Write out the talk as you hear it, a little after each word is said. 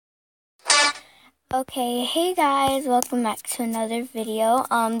Okay, hey guys, welcome back to another video.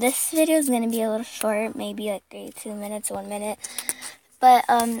 This video is gonna be a little short, maybe like 2 minutes, 1 minute. But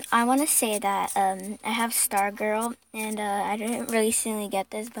I want to say that I have Stargirl, and I didn't really recently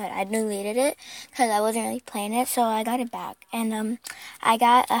get this, but I deleted it because I wasn't really playing it, so I got it back. And I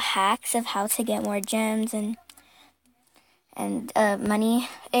got hacks of how to get more gems and money.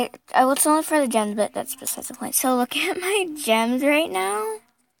 It's only for the gems, but that's besides the point. So look at my gems right now.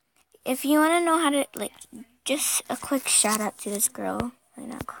 If you want to know how to, just a quick shout out to this girl.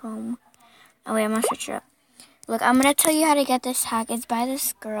 Not Chrome. Oh wait, I'm gonna search her up. Look, I'm gonna tell you how to get this hack. It's by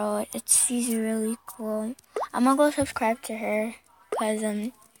this girl. She's really cool. I'm gonna go subscribe to her,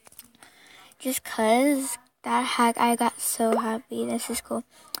 just cause that hack, I got so happy. This is cool.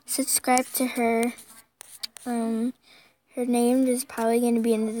 Subscribe to her. Her name is probably gonna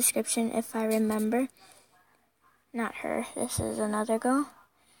be in the description if I remember. Not her. This is another girl.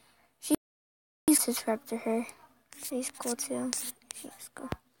 Subscribe to her. She's cool too. She's cool.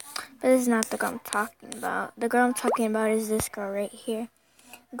 But this is not the girl I'm talking about. The girl I'm talking about is this girl right here.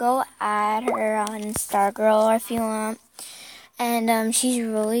 Go add her on Stargirl if you want. And she's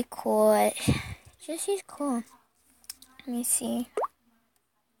really cool. She's cool. Let me see.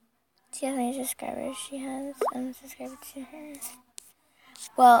 See how many subscribers she has. I'm subscribed to her.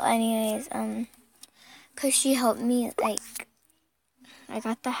 Well, anyways, cause she helped me, I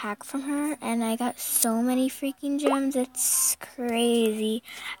got the hack from her, and I got so many freaking gems. It's crazy.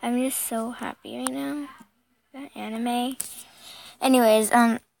 I'm just so happy right now. That anime. Anyways,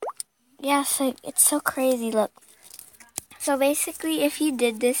 yeah, so it's so crazy. Look. So basically, if you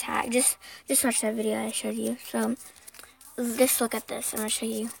did this hack, just watch that video I showed you. So just look at this. I'm gonna show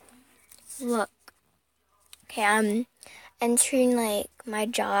you. Look. Okay, I'm entering my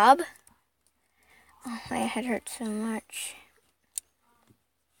job. Oh, my head hurts so much.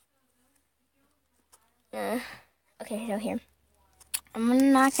 Okay, so here.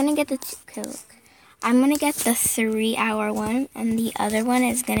 I'm not gonna get the okay, look. I'm gonna get the 3-hour one, and the other one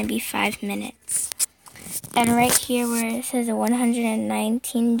is gonna be 5 minutes. And right here where it says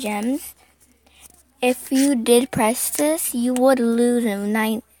 119 gems, if you did press this, you would lose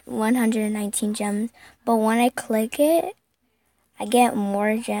 119 gems. But when I click it, I get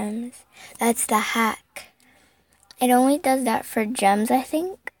more gems. That's the hack. It only does that for gems, I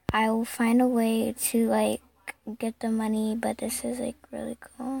think. I will find a way to get the money, but this is really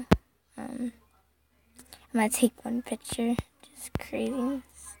cool. I'm gonna take one picture, just crazy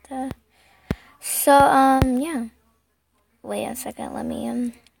stuff. So yeah. Wait a second, let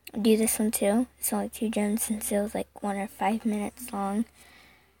me do this one too. It's only 2 gems since it was 1 or 5 minutes long.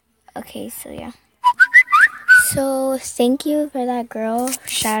 Okay, so yeah. So thank you for that girl.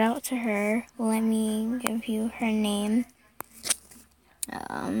 Shout out to her. Let me give you her name.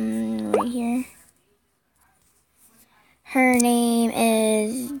 Right here. Her name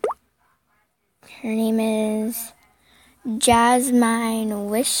is Jasmine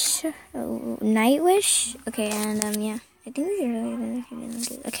Wish, Night Wish. Okay, and yeah, I think these are really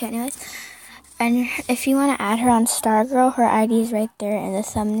good. Okay, anyways, and if you want to add her on Stargirl, her ID is right there, and the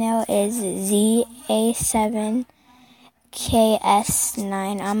thumbnail is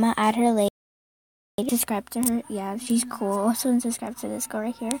ZA7KS9. I'm gonna add her later. Subscribe to her. Yeah, she's cool. Also, subscribe to this girl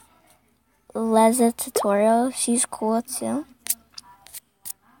right here, Leza Tutorial. She's cool too.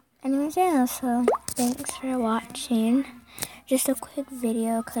 Anyways, yeah, so thanks for watching. Just a quick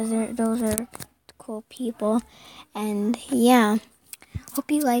video because those are cool people. And yeah, hope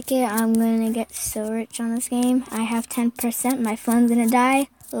you like it. I'm going to get so rich on this game. I have 10%. My phone's going to die.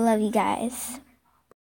 Love you guys.